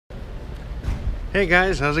Hey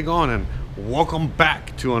guys, how's it going? And welcome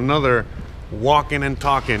back to another Walking and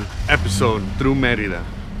Talking episode through Merida.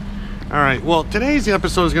 Alright, well today's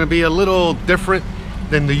episode is going to be a little different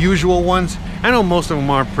than the usual ones. I know most of them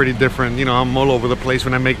are pretty different, you know, I'm all over the place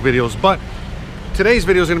when I make videos, but today's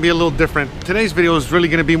video is going to be a little different. Today's video is really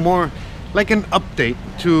going to be more like an update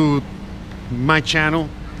to my channel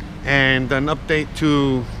and an update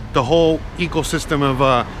to the whole ecosystem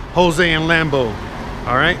of Jose and Lambo.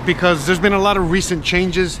 All right, because there's been a lot of recent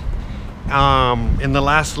changes in the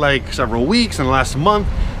last like several weeks and the last month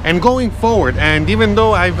and going forward. And even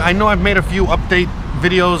though I know I've made a few update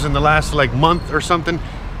videos in the last like month or something,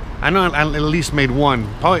 I know I at least made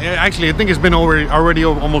one. Probably, actually, I think it's been already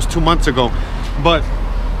almost 2 months ago. But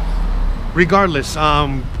regardless,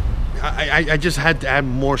 I just had to add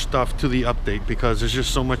more stuff to the update because there's just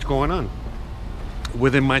so much going on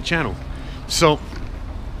within my channel. So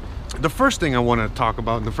the first thing I want to talk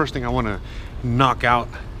about, and the first thing I want to knock out,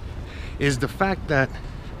 is the fact that,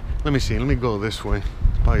 let me go this way,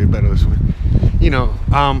 probably better this way.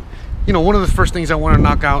 One of the first things I want to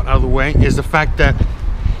knock out of the way is the fact that,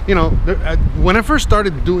 when I first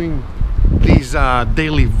started doing these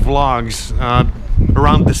daily vlogs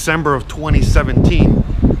around December of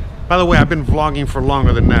 2017. By the way, I've been vlogging for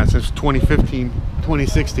longer than that, since 2015,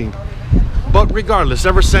 2016. But regardless,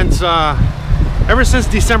 ever since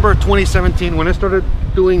December of 2017, when I started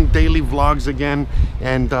doing daily vlogs again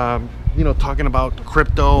and talking about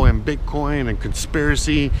crypto and Bitcoin and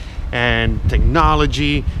conspiracy and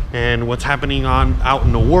technology and what's happening out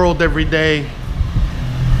in the world every day,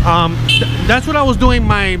 that's what I was doing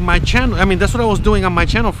my channel. I mean, that's what I was doing on my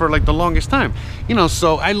channel for like the longest time.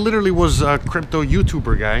 So I literally was a crypto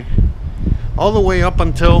YouTuber guy all the way up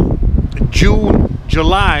until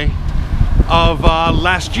July of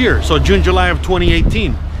last year, so July of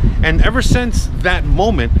 2018. And ever since that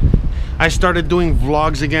moment, I started doing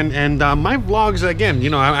vlogs again. And my vlogs again,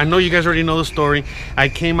 I know you guys already know the story. I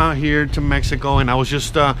came out here to Mexico and I was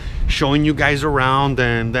just showing you guys around,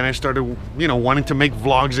 and then I started wanting to make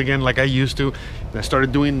vlogs again like I used to, and I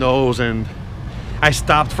started doing those, and I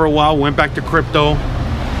stopped for a while, went back to crypto,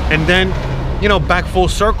 and then back full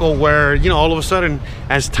circle where all of a sudden,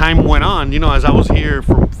 as time went on, as I was here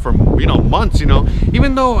for months,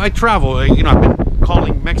 even though I travel, I've been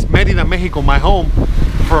calling Merida, Mexico my home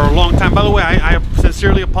for a long time. By the way, I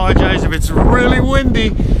sincerely apologize if it's really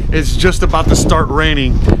windy. It's just about to start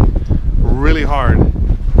raining really hard.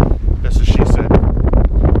 That's what she said.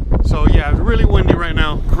 So yeah, it's really windy right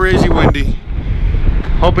now, crazy windy.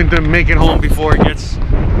 Hoping to make it home before it gets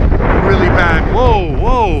really bad.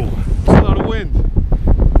 Whoa, it's a lot of wind.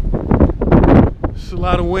 It's a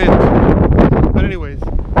lot of wind. But anyways,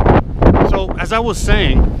 so as I was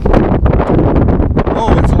saying,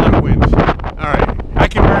 it's a lot of wind. All right, I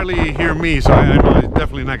can barely hear me, so I know I'm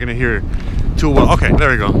definitely not gonna hear too well. Okay,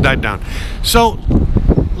 there we go, died down. So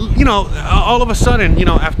all of a sudden,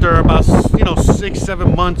 after about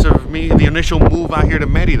 6-7 months of me, the initial move out here to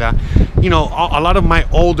Merida, a lot of my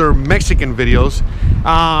older Mexican videos,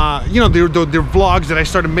 they're vlogs that I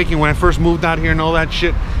started making when I first moved out here and all that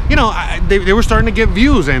shit, they were starting to get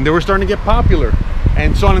views and they were starting to get popular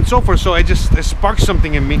and so on and so forth. So it sparked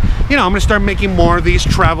something in me. I'm gonna start making more of these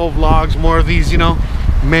travel vlogs, more of these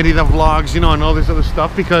Merida vlogs, and all this other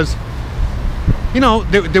stuff, because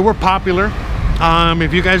they were popular.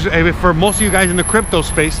 If for most of you guys in the crypto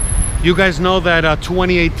space, you guys know that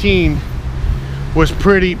 2018 was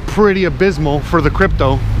pretty abysmal for the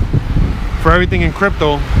crypto, for everything in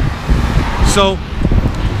crypto. So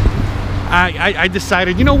I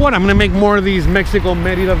decided, you know what, I'm gonna make more of these Mexico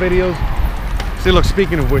Merida videos. See, look,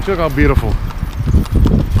 speaking of which, look how beautiful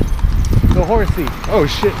the horsey. Oh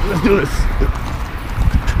shit, let's do this.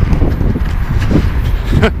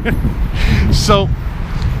 So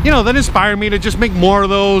that inspired me to just make more of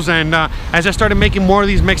those. And as I started making more of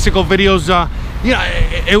these Mexico videos,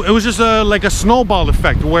 it was just like a snowball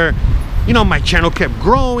effect where my channel kept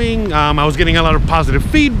growing. I was getting a lot of positive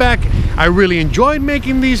feedback. I really enjoyed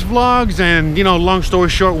making these vlogs, and long story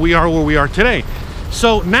short, we are where we are today.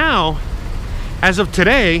 So now, as of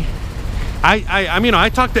today, I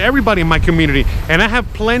talk to everybody in my community, and I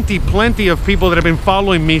have plenty of people that have been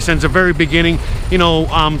following me since the very beginning,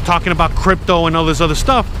 talking about crypto and all this other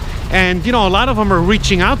stuff. And a lot of them are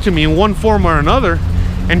reaching out to me in one form or another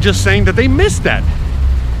and just saying that they miss that.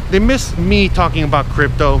 They miss me talking about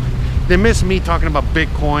crypto. They miss me talking about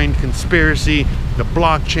Bitcoin, conspiracy, the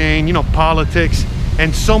blockchain, politics,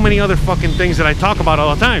 and so many other fucking things that I talk about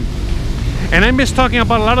all the time. And I miss talking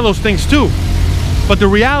about a lot of those things too. But the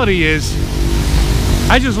reality is,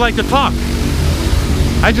 I just like to talk.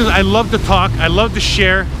 I love to talk. I love to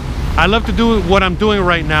share. I love to do what I'm doing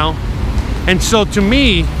right now. And so to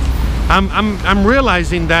me, I'm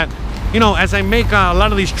realizing that, you know, as I make a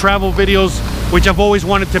lot of these travel videos, which I've always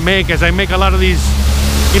wanted to make, as I make a lot of these,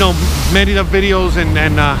 you know, Merida videos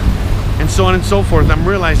and so on and so forth, I'm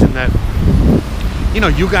realizing that, you know,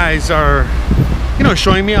 you guys are, you know,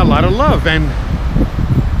 showing me a lot of love, and,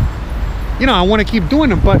 you know, I want to keep doing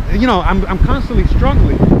them, but, you know, I'm constantly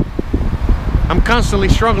struggling. I'm constantly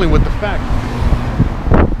struggling with the fact,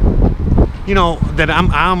 you know, that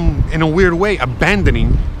I'm in a weird way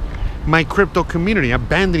abandoning my crypto community,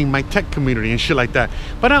 abandoning my tech community and shit like that.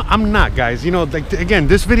 But I'm not, guys. You know, like, again,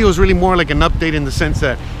 this video is really more like an update in the sense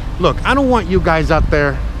that, look, I don't want you guys out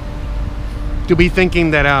there to be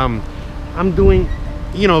thinking that I'm doing,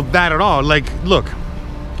 you know, that at all. Like, look,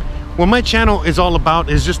 what my channel is all about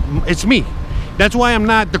is just, it's me. That's why I'm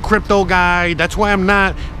not the crypto guy. That's why I'm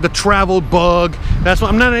not the travel bug. That's why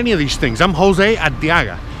I'm not any of these things. I'm Jose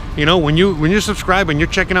Arteaga. You know, when you subscribe and you're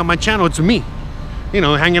checking out my channel, it's me. You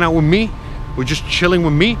know, hanging out with me. We're just chilling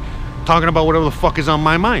with me, talking about whatever the fuck is on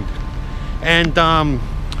my mind. And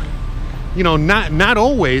you know, not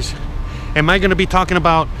always am I gonna be talking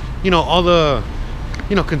about, you know, all the,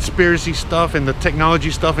 you know, conspiracy stuff and the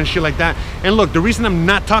technology stuff and shit like that. And look, the reason I'm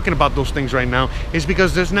not talking about those things right now is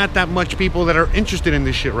because there's not that much people that are interested in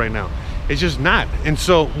this shit right now. It's just not. And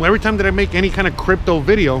so every time that I make any kind of crypto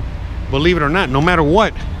video, believe it or not, no matter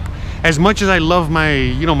what, as much as I love my,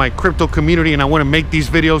 you know, my crypto community and I want to make these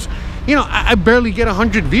videos, you know, I barely get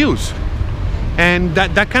 100 views. And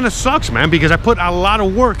that kind of sucks, man, because I put a lot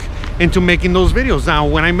of work into making those videos. Now,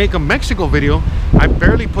 when I make a Mexico video, I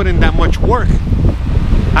barely put in that much work.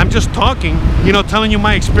 I'm just talking, you know, telling you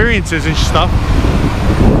my experiences and stuff.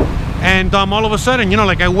 And all of a sudden, you know,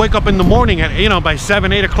 like I wake up in the morning at, you know, by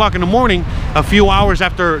 7, 8 o'clock in the morning, a few hours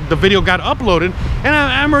after the video got uploaded, and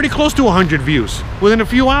I'm already close to 100 views within a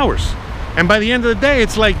few hours. And by the end of the day,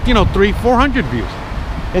 it's like, you know, 300-400 views.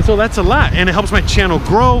 And so that's a lot, and it helps my channel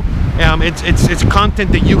grow. It's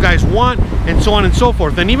content that you guys want, and so on and so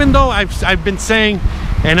forth. And even though I've been saying,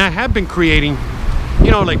 and I have been creating, you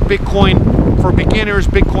know, like Bitcoin for beginners,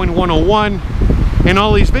 Bitcoin 101, and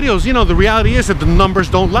all these videos, you know, the reality is that the numbers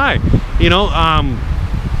don't lie, you know.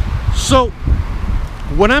 So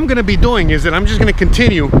what I'm gonna be doing is that I'm just gonna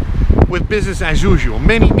continue with business as usual,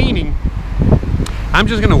 meaning I'm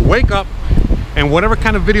just gonna wake up, and whatever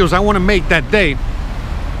kind of videos I want to make that day,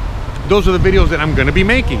 those are the videos that I'm gonna be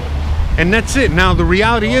making. And that's it. Now the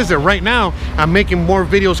reality is that right now I'm making more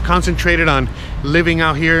videos concentrated on living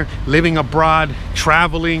out here, living abroad,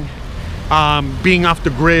 traveling, being off the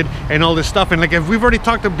grid and all this stuff. And like, if we've already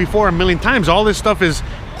talked about before a million times, all this stuff is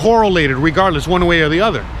correlated regardless, one way or the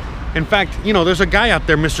other. In fact, you know, there's a guy out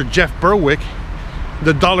there, Mr. Jeff Berwick,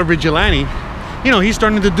 the dollar vigilante. You know, he's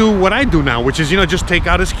starting to do what I do now, which is, you know, just take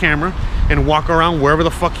out his camera and walk around wherever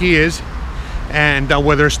the fuck he is, and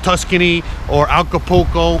whether it's Tuscany or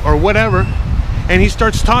Acapulco or whatever, and he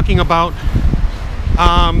starts talking about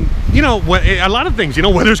you know, a lot of things, you know,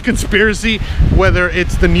 whether it's conspiracy, whether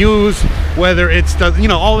it's the news, whether it's the, you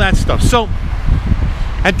know, all that stuff. So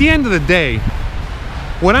at the end of the day,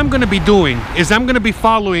 what I'm going to be doing is I'm going to be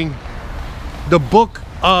following the book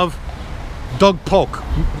of Doug Polk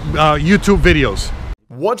YouTube videos.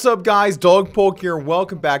 What's up, guys? Doug Polk here, and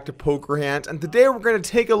welcome back to Poker Hands. And today we're going to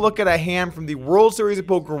take a look at a hand from the World Series of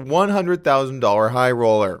Poker $100,000 high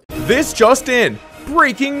roller. This just in.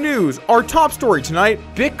 Breaking news! Our top story tonight,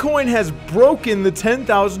 Bitcoin has broken the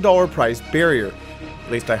 $10,000 price barrier.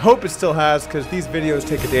 At least I hope it still has, because these videos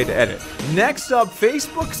take a day to edit. Next up,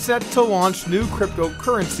 Facebook set to launch new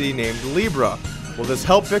cryptocurrency named Libra. Will this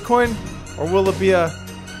help Bitcoin, or will it be a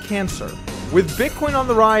cancer? With Bitcoin on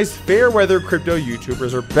the rise, fair weather crypto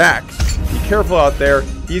YouTubers are back. Be careful out there,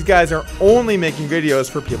 these guys are only making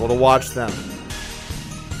videos for people to watch them.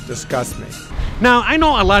 Disgust me. Now, I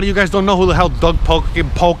know a lot of you guys don't know who the hell Doug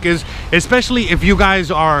Polk is, especially if you guys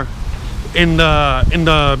are in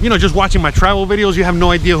the you know, just watching my travel videos. You have no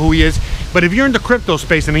idea who he is. But if you're in the crypto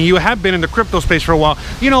space, and you have been in the crypto space for a while,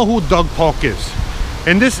 you know who Doug Polk is.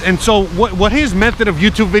 And so what his method of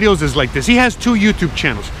YouTube videos is like this. He has 2 YouTube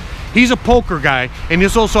channels. He's a poker guy, and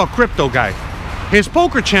he's also a crypto guy. His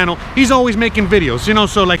poker channel, he's always making videos, you know.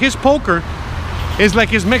 So like, his poker is like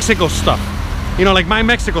his Mexico stuff. You know, like my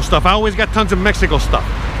Mexico stuff. I always got tons of Mexico stuff.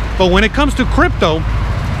 But when it comes to crypto,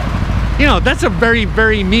 you know, that's a very,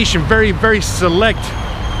 very niche and very, very select,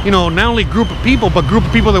 you know, not only group of people, but group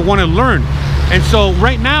of people that want to learn. And so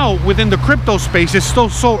right now within the crypto space, it's still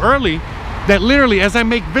so early that literally as I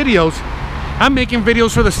make videos, I'm making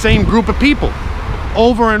videos for the same group of people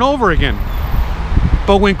over and over again.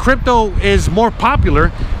 But when crypto is more popular,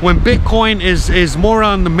 when Bitcoin is more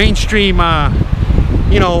on the mainstream,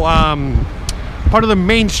 you know, part of the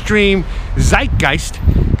mainstream zeitgeist,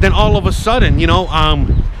 then all of a sudden, you know,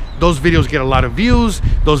 those videos get a lot of views,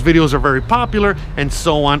 those videos are very popular, and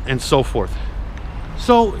so on and so forth.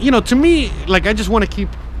 So, you know, to me, like, I just want to keep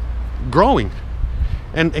growing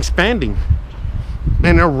and expanding.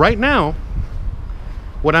 And right now,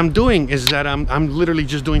 what I'm doing is that I'm literally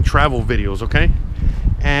just doing travel videos, okay?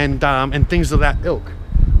 And things of that ilk.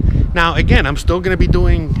 Now, again, I'm still gonna be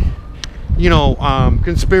doing, you know,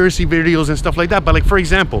 conspiracy videos and stuff like that. But like, for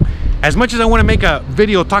example, as much as I want to make a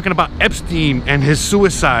video talking about Epstein and his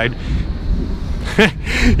suicide,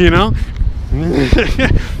 you know,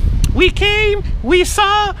 we came, we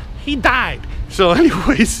saw, he died. So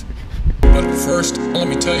anyways. But first, let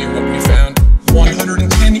me tell you what we found.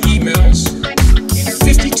 110 emails in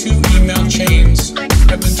 52 email chains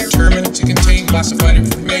have been determined to contain classified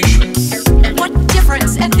information. What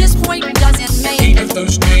difference at this point does it make? 8 of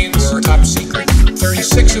those chains are top secret,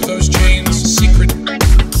 36 of those chains secret,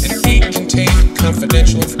 and 8 contain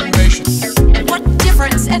confidential information. What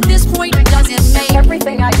difference at this point does it make?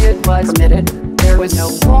 Everything I did was permitted. There was no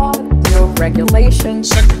law, no regulation.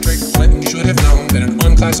 Secretary Clinton should have known that an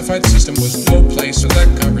unclassified system was no place for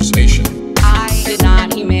that conversation. I did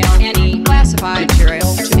not email any classified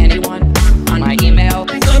material to anyone on my email.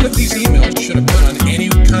 None of these emails should have been on any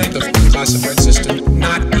kind of unclassified system,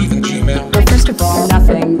 not even Gmail. But first of all,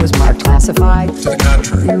 nothing was marked classified. To the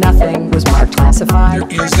contrary, Nothing was marked classified.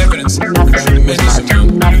 there is evidence of a Nothing was tremendous marked.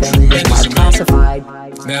 amount. Nothing was marked classified.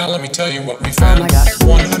 Now let me tell you what we found. Oh my gosh.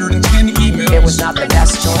 110 emails. It was not the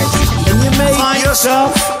best choice. And you may find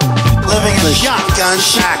yourself living in a shotgun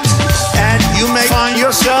shack, and you may find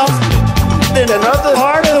yourself in another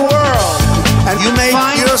part of the world, and you may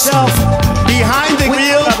find yourself behind the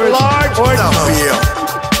wheel of a large automobile,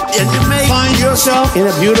 and you may find yourself in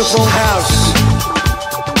a beautiful house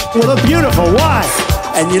with a beautiful wife,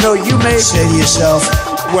 and you know, you may say to yourself,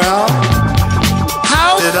 well,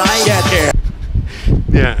 how did I get here?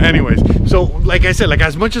 Yeah, anyways, so like I said, like,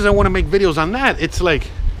 as much as I want to make videos on that, it's like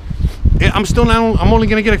I'm only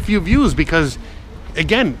gonna get a few views because,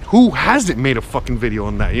 again, who hasn't made a fucking video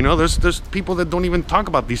on that? You know, there's people that don't even talk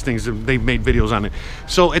about these things. They've made videos on it.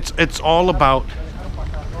 So it's all about,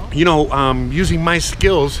 you know, using my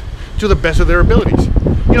skills to the best of their abilities.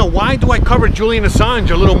 You know, why do I cover Julian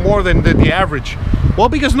Assange a little more than the average? Well,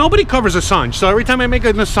 because nobody covers Assange. So every time I make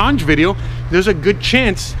an Assange video, there's a good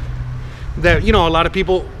chance that, you know, a lot of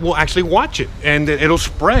people will actually watch it and it'll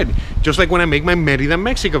spread, just like when I make my Merida,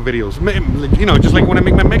 Mexico videos, you know, just like when I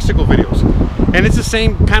make my Mexico videos. And it's the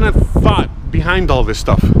same kind of thought behind all this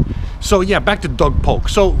stuff. So yeah, back to Doug Polk.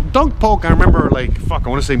 So Doug Polk, I remember, like, fuck, I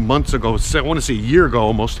want to say months ago, I want to say a year ago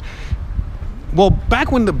almost. Well,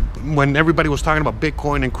 back when everybody was talking about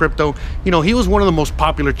Bitcoin and crypto, you know, he was one of the most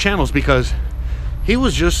popular channels because he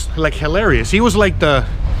was just like hilarious. He was like the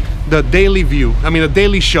Daily View. I mean, the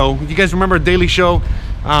Daily Show. You guys remember Daily Show?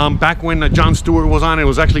 Back when Jon Stewart was on, it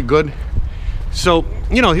was actually good. So,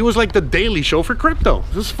 you know, he was like the Daily Show for crypto.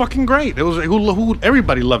 It was fucking great. It was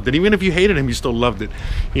everybody loved it. Even if you hated him, you still loved it.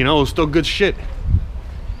 You know, it was still good shit.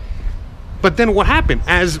 But then what happened?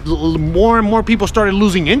 As more and more people started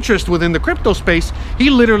losing interest within the crypto space, he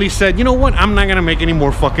literally said, you know what? I'm not gonna make any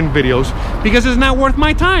more fucking videos because it's not worth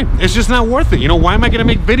my time. It's just not worth it. You know, why am I gonna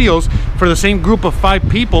make videos for the same group of 5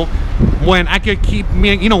 people when I could keep,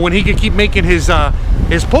 you know, when he could keep making his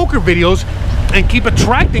poker videos and keep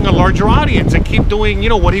attracting a larger audience and keep doing, you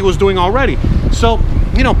know, what he was doing already. So,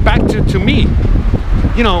 you know, back to me,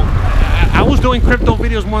 you know, I was doing crypto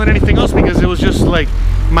videos more than anything else because it was just like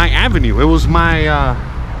my avenue. It was my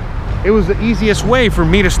it was the easiest way for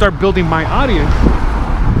me to start building my audience,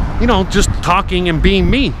 you know, just talking and being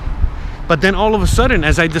me. But then all of a sudden,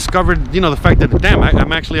 as I discovered, you know, the fact that, damn,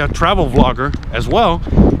 I'm actually a travel vlogger as well,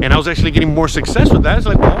 and I was actually getting more success with that, it's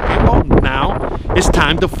like, well, okay, well, now it's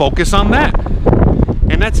time to focus on that.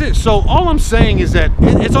 And that's it. So all I'm saying is that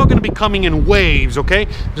it's all going to be coming in waves, okay?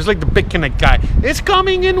 Just like the BitConnect guy. It's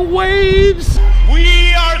coming in waves.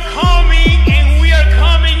 We are coming, and we are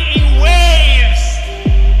coming in waves.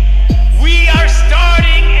 We are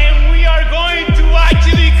starting, and we are going to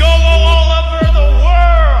actually go all over the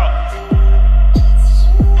world.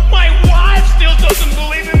 My wife still doesn't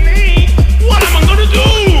believe in me. What am I going to do?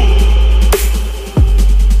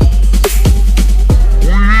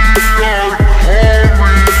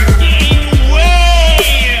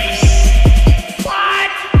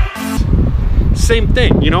 Same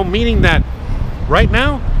thing, you know, meaning that right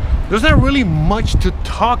now there's not really much to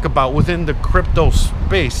talk about within the crypto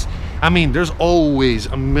space. I mean, there's always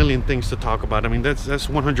a million things to talk about. I mean, that's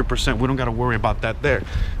 100%. We don't got to worry about that there.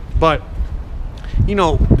 But, you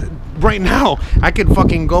know, right now, I could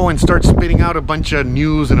fucking go and start spitting out a bunch of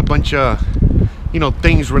news and a bunch of, you know,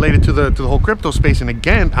 things related to the whole crypto space. And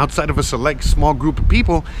again, outside of a select small group of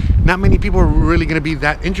people, not many people are really going to be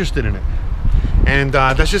that interested in it. And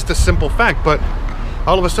that's just a simple fact. But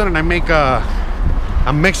all of a sudden, I make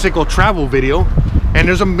a Mexico travel video, and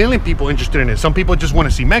there's a million people interested in it. Some people just want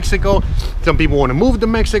to see Mexico. Some people want to move to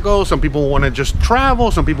Mexico. Some people want to just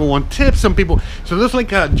travel. Some people want tips. Some people. So there's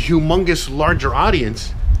like a humongous larger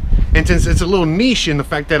audience. And since it's a little niche in the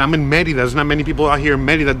fact that I'm in Merida, there's not many people out here in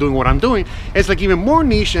Merida doing what I'm doing. It's like even more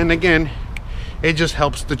niche. And again, it just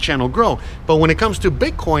helps the channel grow. But when it comes to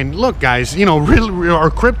Bitcoin, look, guys, you know, real or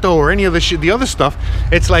crypto or any of the shit, the other stuff,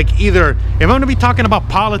 it's like either if I'm going to be talking about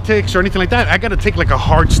politics or anything like that, I got to take like a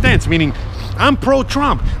hard stance, meaning I'm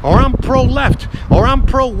pro-Trump or I'm pro-left or I'm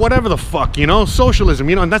pro whatever the fuck, you know, socialism,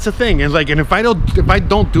 you know, and that's the thing. And like, and if I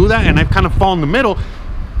don't do that and I kind of fall in the middle,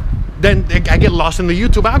 then I get lost in the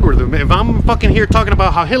YouTube algorithm. If I'm fucking here talking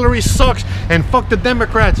about how Hillary sucks and fuck the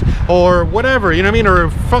Democrats or whatever, you know what I mean? Or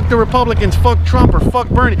fuck the Republicans, fuck Trump, or fuck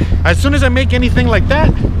Bernie. As soon as I make anything like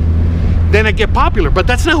that, then I get popular. But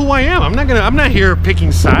that's not who I am. I'm not here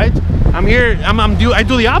picking sides. I'm here, I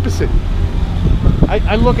do the opposite.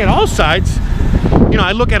 I look at all sides, you know,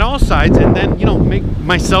 I look at all sides and then, you know, make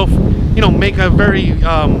myself, you know, make a very,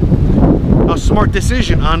 a smart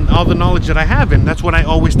decision on all the knowledge that I have. And that's what I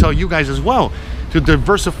always tell you guys as well, to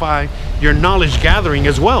diversify your knowledge gathering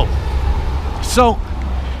as well. So,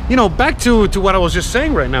 you know, back to what I was just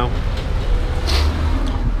saying right now.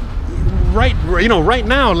 Right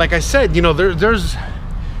now, like I said, you know, there's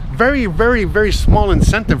very, very, very small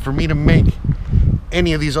incentive for me to make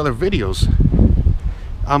any of these other videos.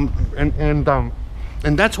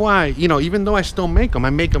 And that's why, you know, even though I still make them, I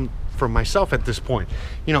make them for myself at this point.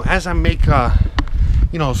 You know, as I make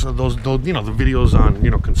you know, so those you know, the videos on, you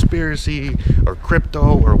know, conspiracy or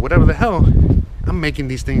crypto or whatever the hell, I'm making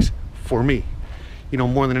these things for me, you know,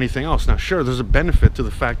 more than anything else. Now sure, there's a benefit to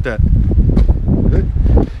the fact that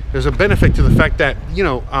you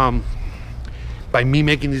know, by me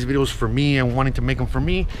making these videos for me and wanting to make them for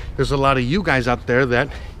me, there's a lot of you guys out there that,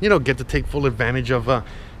 you know, get to take full advantage of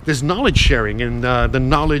this knowledge sharing and the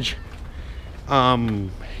knowledge, you know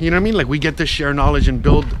what I mean? Like, we get to share knowledge and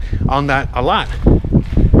build on that a lot.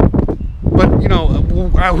 But, you know,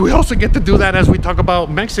 we also get to do that as we talk about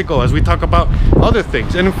Mexico, as we talk about other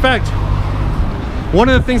things. And in fact, one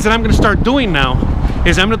of the things that I'm going to start doing now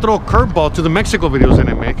is I'm going to throw a curveball to the Mexico videos that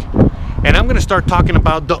I make. And I'm going to start talking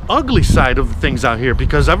about the ugly side of the things out here,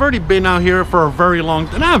 because I've already been out here for a very long,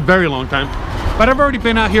 not a very long time, but I've already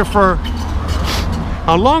been out here for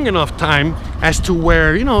a long enough time as to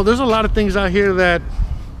where, you know, there's a lot of things out here that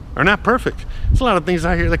are not perfect. There's a lot of things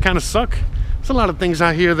out here that kind of suck. There's a lot of things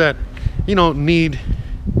out here that, you know, need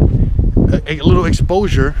a little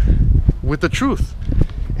exposure with the truth.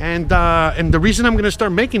 And the reason I'm going to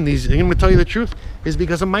start making these, I'm going to tell you the truth, is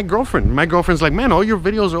because of my girlfriend. My girlfriend's like, man, all your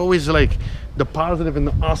videos are always like the positive and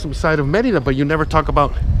the awesome side of Merida, but you never talk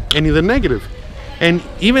about any of the negative. And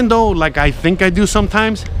even though, like, I think I do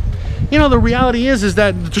sometimes, you know, the reality is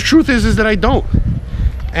that the truth is that I don't.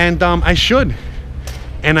 And I should.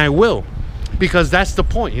 And I will. Because that's the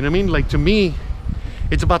point, you know what I mean? Like, to me,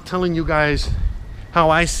 it's about telling you guys how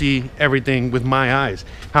I see everything with my eyes,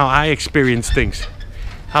 how I experience things,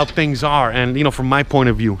 how things are, and, you know, from my point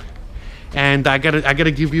of view. And I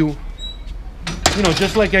gotta give you, you know,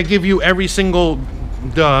 just like I give you every single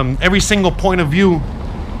point of view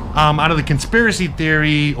out of the conspiracy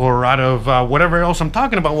theory or out of whatever else I'm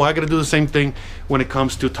talking about. Well, I gotta do the same thing when it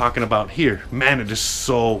comes to talking about here. Man, it is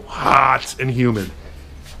so hot and humid.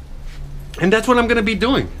 And that's what I'm gonna be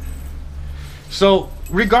doing. So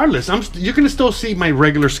regardless, you're gonna still see my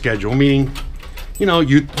regular schedule, meaning, you know,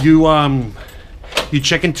 you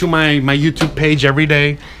check into my YouTube page every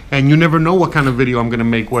day, and you never know what kind of video I'm gonna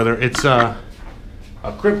make, whether it's a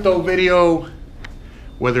crypto video,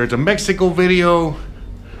 whether it's a Mexico video,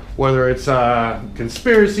 whether it's a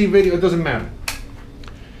conspiracy video, it doesn't matter.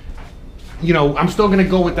 You know, I'm still gonna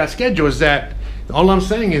go with that schedule. Is that all I'm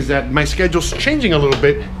saying is that my schedule's changing a little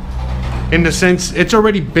bit, in the sense it's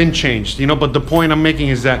already been changed, you know, but the point I'm making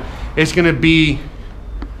is that it's gonna be,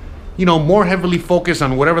 you know, more heavily focused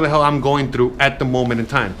on whatever the hell I'm going through at the moment in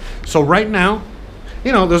time. So right now,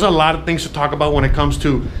 you know, there's a lot of things to talk about when it comes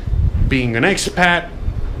to being an expat,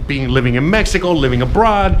 living in Mexico, living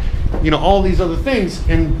abroad, you know, all these other things.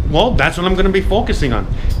 And well, that's what I'm going to be focusing on.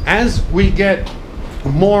 As we get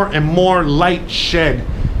more and more light shed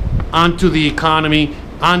onto the economy,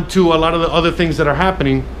 onto a lot of the other things that are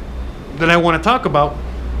happening, that I want to talk about,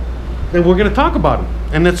 then we're going to talk about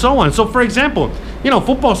them, and then so on. So for example, you know,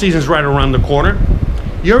 football season's right around the corner.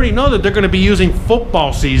 You already know that they're going to be using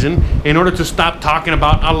football season in order to stop talking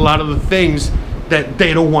about a lot of the things that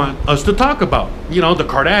they don't want us to talk about. You know, the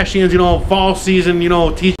Kardashians, you know, fall season, you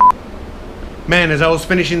know, Man, as I was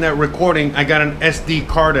finishing that recording, I got an SD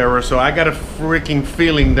card error, so I got a freaking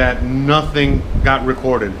feeling that nothing got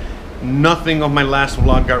recorded. Nothing of my last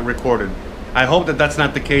vlog got recorded. I hope that that's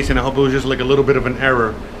not the case, and I hope it was just like a little bit of an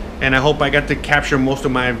error. And I hope I got to capture most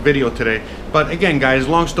of my video today. But again, guys,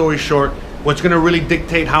 long story short, what's gonna really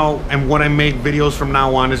dictate how and when I make videos from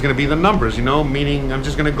now on is gonna be the numbers, you know, meaning I'm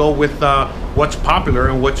just gonna go with what's popular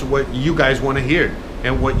and what you guys wanna hear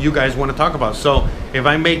and what you guys wanna talk about. So if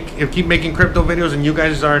I keep making crypto videos and you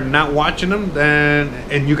guys are not watching them, then,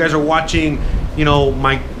 and you guys are watching, you know,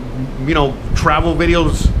 my, you know, travel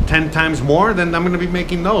videos 10 times more, then I'm gonna be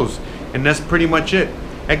making those. And that's pretty much it.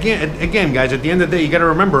 Again, guys, at the end of the day, you gotta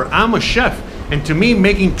remember, I'm a chef. And to me,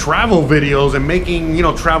 making travel videos and making, you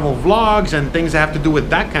know, travel vlogs and things that have to do with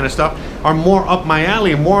that kind of stuff are more up my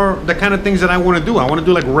alley and more the kind of things that I want to do. I want to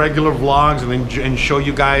do like regular vlogs and show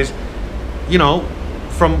you guys, you know,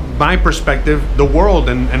 from my perspective, the world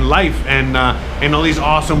and life and all these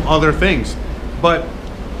awesome other things. But,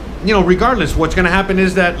 you know, regardless, what's going to happen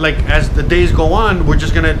is that, like, as the days go on, we're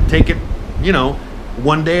just going to take it, you know,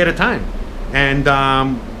 one day at a time. And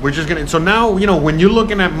we're just gonna, so now, you know, when you're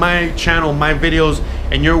looking at my channel, my videos,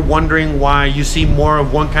 and you're wondering why you see more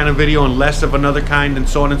of one kind of video and less of another kind and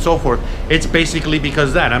so on and so forth, it's basically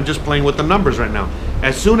because that I'm just playing with the numbers right now.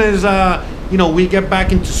 As soon as you know, we get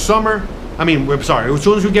back into summer, as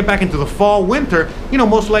soon as we get back into the fall, winter, you know,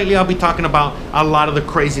 most likely I'll be talking about a lot of the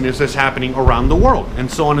craziness that's happening around the world and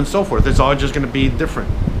so on and so forth. It's all just gonna be different.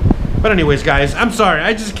 But anyways, guys, I'm sorry.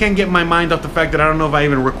 I just can't get my mind off the fact that I don't know if I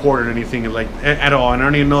even recorded anything like at all, and I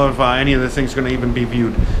don't even know if any of the things are going to even be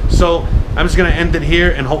viewed. So I'm just going to end it here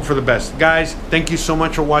and hope for the best. Guys, thank you so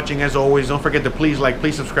much for watching. As always, don't forget to please like,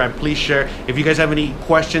 please subscribe, please share. If you guys have any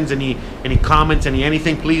questions, any comments,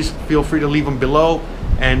 anything, please feel free to leave them below,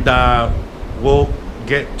 and we'll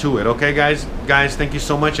get to it. Okay, guys? Guys, thank you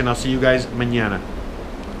so much, and I'll see you guys mañana.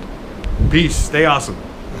 Peace. Stay awesome.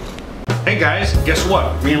 Hey guys, guess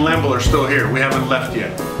what? Me and Lambo are still here. We haven't left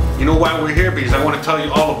yet. You know why we're here? Because I want to tell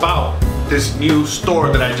you all about this new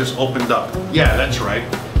store that I just opened up. Yeah, that's right.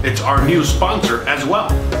 It's our new sponsor as well.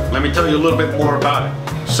 Let me tell you a little bit more about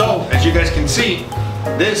it. So, as you guys can see,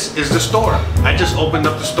 this is the store. I just opened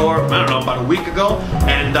up the store, I don't know, about a week ago,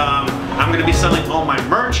 and I'm going to be selling all my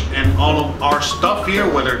merch and all of our stuff here,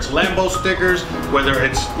 whether it's Lambo stickers, whether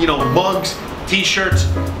it's, you know, mugs, t-shirts,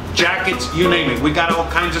 jackets, you name it. We got all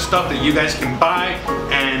kinds of stuff that you guys can buy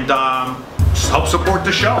and help support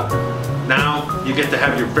the show. Now you get to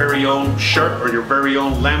have your very own shirt or your very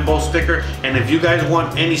own Lambo sticker, and if you guys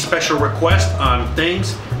want any special requests on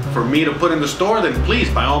things for me to put in the store, then please,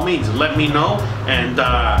 by all means, let me know, and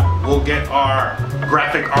we'll get our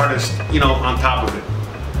graphic artist, you know, on top of it.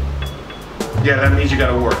 Yeah, that means you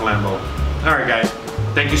gotta work, Lambo. All right, guys,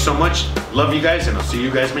 thank you so much. Love you guys, and I'll see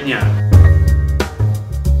you guys mañana.